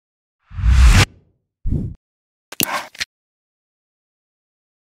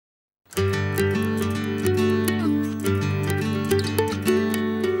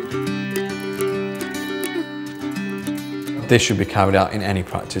This should be carried out in any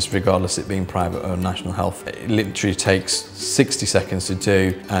practice, regardless it being private or national health. It literally takes 60 seconds to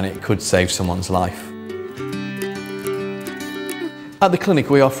do, and it could save someone's life. At the clinic,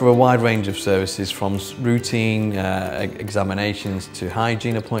 we offer a wide range of services, from routine examinations to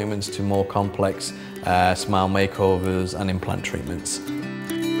hygiene appointments to more complex smile makeovers and implant treatments.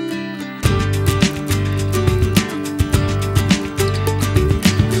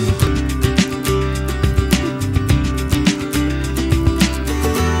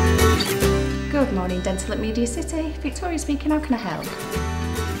 Good morning, Dental at Media City. Victoria speaking, how can I help?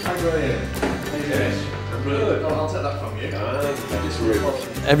 Hi Graham, how you doing? I'm good. I'll take that from you.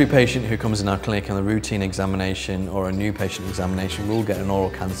 Every patient who comes in our clinic on a routine examination or a new patient examination will get an oral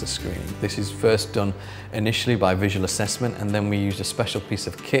cancer screening. This is first done initially by visual assessment, and then we use a special piece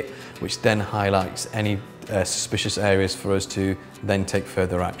of kit which then highlights any suspicious areas for us to then take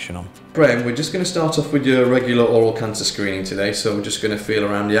further action on. Graham, we're just going to start off with your regular oral cancer screening today, so we're just going to feel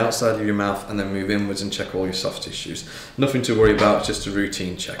around the outside of your mouth and then move inwards and check all your soft tissues. Nothing to worry about, just a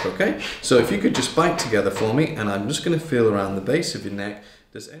routine check, okay? So if you could just bite together for me, and I'm just going to feel around the base of your neck.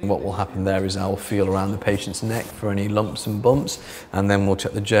 What will happen there is I'll feel around the patient's neck for any lumps and bumps, and then we'll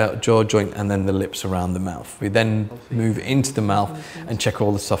check the jaw joint and then the lips around the mouth. We then move into the mouth and check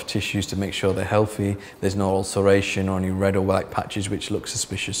all the soft tissues to make sure they're healthy, there's no ulceration or any red or white patches which look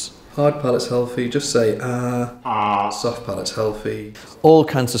suspicious. Hard palate's healthy, just say soft palate's healthy. Oral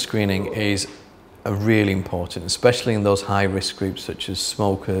cancer screening is really important, especially in those high risk groups such as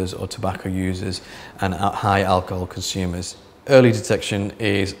smokers or tobacco users and high alcohol consumers. Early detection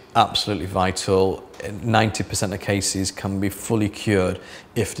is absolutely vital. 90% of cases can be fully cured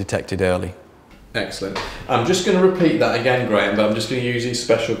if detected early. Excellent. I'm just going to repeat that again, Graham, but I'm just going to use these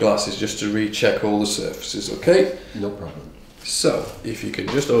special glasses just to recheck all the surfaces, okay? No problem. So, if you could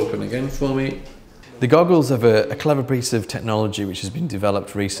just open again for me. The goggles have a clever piece of technology which has been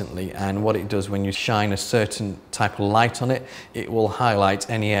developed recently, and what it does when you shine a certain type of light on it, it will highlight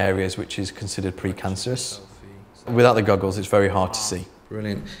any areas which is considered precancerous. Without the goggles, it's very hard to see.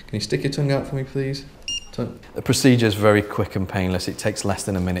 Brilliant. Can you stick your tongue out for me, please? The procedure is very quick and painless. It takes less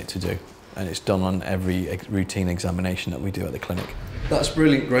than a minute to do, and it's done on every routine examination that we do at the clinic. That's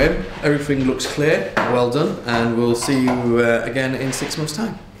brilliant, Graham. Everything looks clear. Well done, and we'll see you again in 6 months'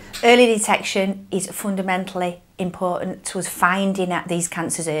 time. Early detection is fundamentally important to us finding out these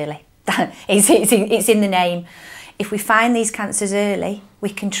cancers early. It's in the name. If we find these cancers early, we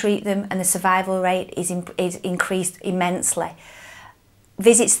can treat them, and the survival rate is increased immensely.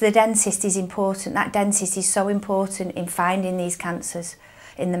 Visits to the dentist is important. That dentist is so important in finding these cancers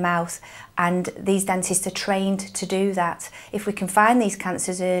in the mouth, and these dentists are trained to do that. If we can find these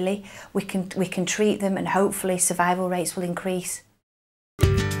cancers early, we can treat them, and hopefully survival rates will increase.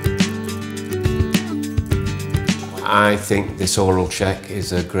 I think this oral check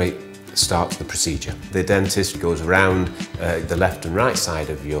is a great start to the procedure. The dentist goes around the left and right side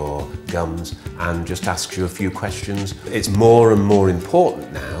of your gums and just asks you a few questions. It's more and more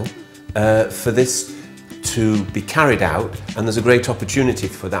important now for this to be carried out, and there's a great opportunity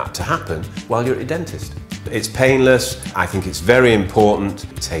for that to happen while you're at your dentist. It's painless. I think it's very important.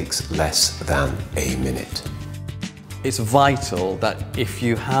 It takes less than a minute. It's vital that if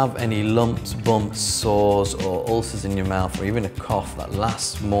you have any lumps, bumps, sores or ulcers in your mouth, or even a cough that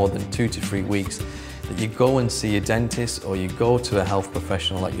lasts more than 2 to 3 weeks, that you go and see your dentist or you go to a health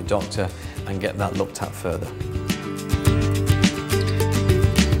professional like your doctor and get that looked at further.